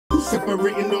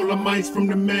separating all the minds from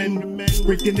the men,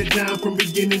 breaking it down from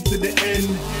beginning to the end.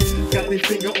 Got their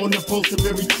finger on the pulse of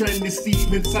every trend. They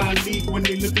see inside league when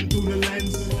they looking through the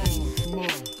lens. Come on,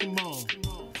 come on, come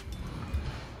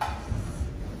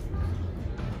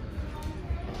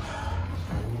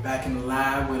on. Back in the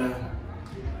lab with a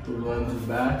Thruthelenz is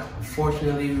back.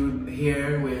 Unfortunately, we're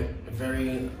here with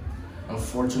very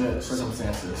Unfortunate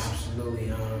circumstances. absolutely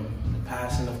the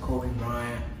passing of Kobe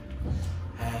Bryant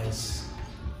has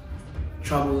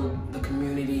troubled the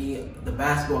community, the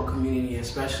basketball community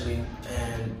especially,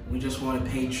 and we just want to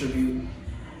pay tribute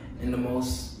in the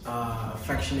most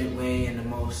affectionate way and the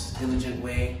most diligent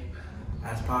way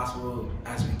as possible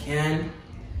as we can.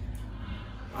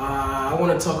 I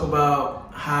want to talk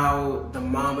about how the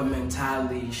Mamba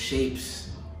mentality shaped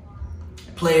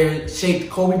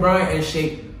Kobe Bryant and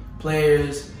shaped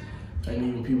players And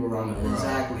even people around the world.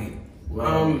 exactly.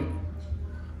 Wow.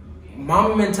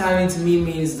 Mamba mentality to me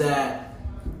means that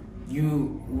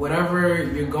whatever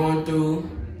you're going through,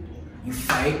 you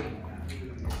fight.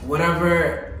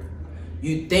 Whatever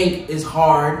you think is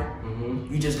hard,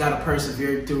 you just gotta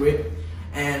persevere through it.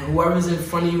 And whoever's in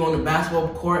front of you on the basketball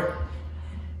court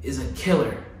is a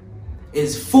killer,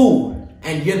 is food,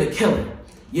 and you're the killer.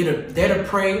 They're the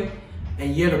prey,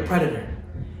 and you're the predator.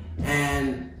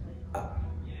 And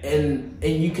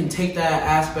you can take that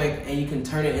aspect and you can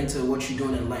turn it into what you're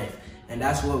doing in life. And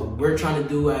that's what we're trying to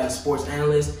do as sports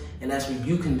analysts, and that's what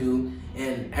you can do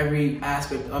in every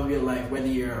aspect of your life, whether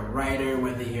you're a writer,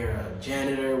 whether you're a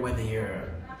janitor, whether you're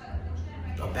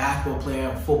a basketball player,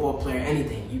 a football player,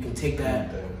 anything. You can take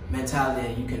that mentality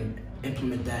and you can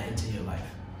implement that into your life.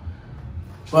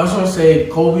 So I just want to say,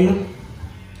 Kobe,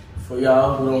 for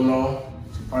y'all who don't know,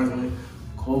 surprisingly,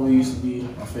 Kobe used to be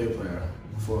my favorite player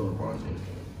before LeBron James came.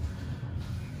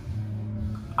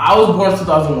 I was born in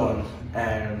 2001,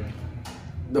 and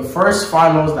the first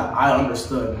finals that I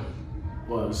understood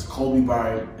was Kobe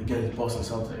Bryant against Boston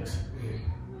Celtics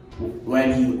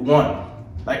when he won.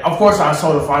 Like, of course, I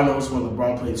saw the finals when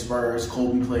LeBron played Spurs,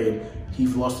 Kobe played. He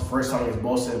lost the first time against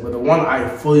Boston, but the one I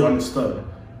fully understood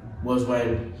was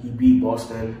when he beat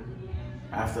Boston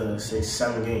after, say,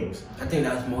 7 games. I think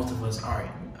that's most of us our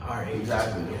age.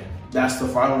 Exactly. That's the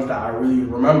finals that I really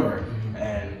remember.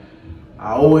 And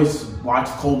I always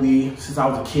watched Kobe since I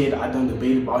was a kid. I've done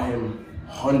debated about him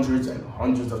hundreds and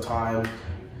hundreds of times.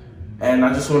 And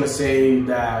I just want to say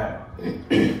that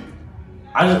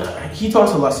he taught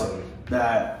us a lesson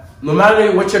that no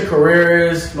matter what your career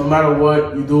is, no matter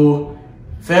what you do,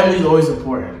 family is always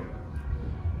important.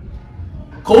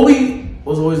 Kobe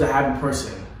was always a happy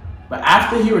person. But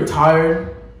after he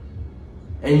retired,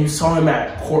 and you saw him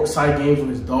at courtside games with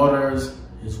his daughters,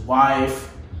 his wife,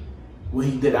 what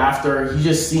he did after, he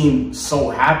just seemed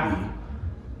so happy.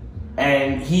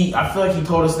 And I feel like he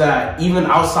told us that even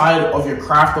outside of your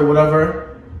craft or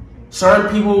whatever,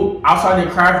 certain people outside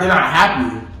their craft, they're not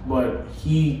happy. But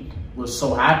he was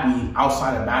so happy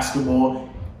outside of basketball.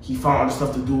 He found other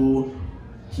stuff to do.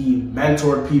 He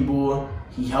mentored people.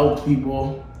 He helped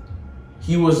people.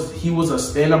 He was a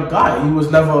stand-up guy. He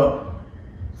was never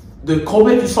the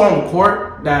Kobe you saw on the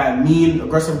court, that mean,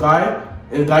 aggressive guy,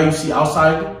 and the guy you see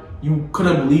outside. You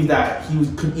couldn't believe that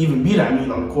could even be that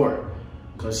mean on the court,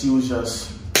 because he was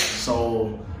just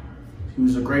so. He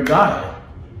was a great guy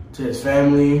to his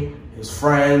family, his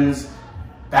friends,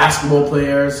 basketball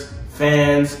players,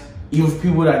 fans, even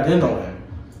people that didn't know him,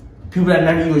 people that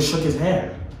never even shook his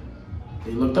hand.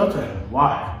 They looked up to him.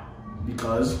 Why?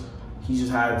 Because he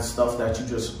just had stuff that you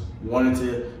just wanted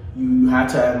to, you had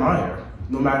to admire.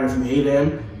 No matter if you hated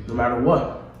him, no matter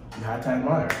what, you had to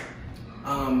admire.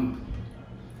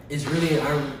 It's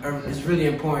really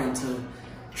important to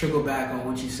trickle back on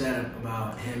what you said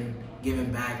about him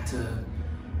giving back to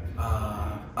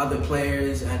other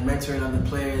players and mentoring other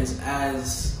players.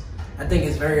 As I think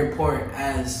it's very important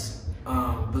as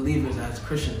believers, as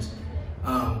Christians.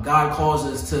 God calls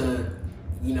us to,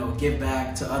 give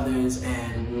back to others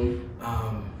and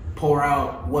pour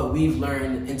out what we've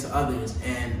learned into others.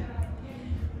 And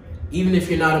even if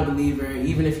you're not a believer,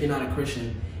 even if you're not a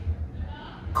Christian,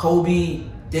 Kobe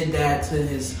did that to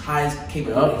his highest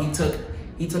capability. Yep.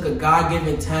 He took a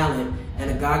God-given talent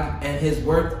and his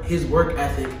work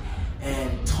ethic,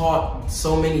 and taught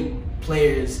so many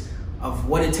players of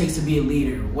what it takes to be a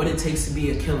leader, what it takes to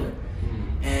be a killer.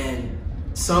 And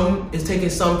it's taking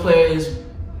some players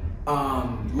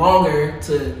longer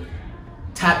to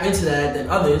tap into that than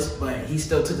others, but he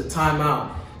still took the time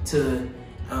out to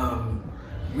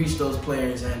reach those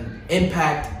players and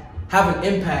have an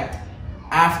impact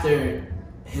after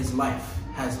his life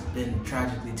has been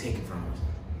tragically taken from us.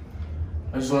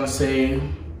 I just want to say,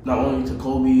 not only to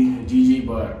Kobe and Gigi,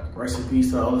 but rest in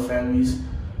peace to other families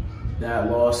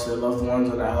that lost their loved ones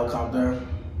on that helicopter.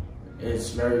 It's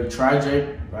very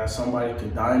tragic that somebody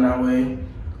could die in that way.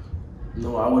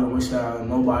 I wouldn't wish that on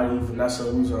nobody. Vanessa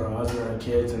losing her husband, her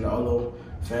kids, and the other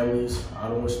families. I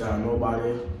don't wish that on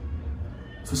nobody.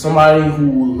 For somebody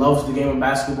who loves the game of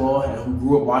basketball and who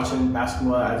grew up watching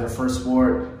basketball as their first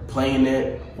sport, playing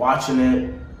it, watching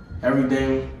it,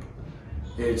 everything,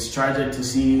 it's tragic to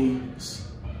see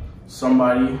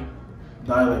somebody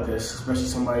die like this, especially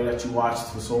somebody that you watched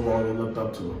for so long and looked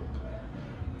up to.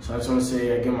 So I just want to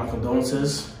say I give my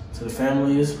condolences to the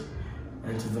families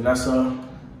and to Vanessa,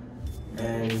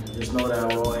 and just know that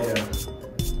we're all here.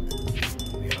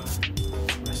 We are.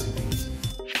 Rest in peace.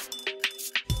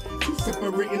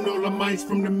 Separating all the minds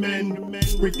from the men,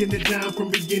 breaking it down from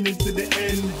beginning to the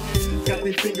end. Got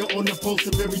their finger on the pulse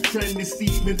of every trend. They see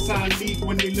inside league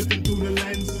when they looking through the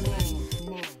lens.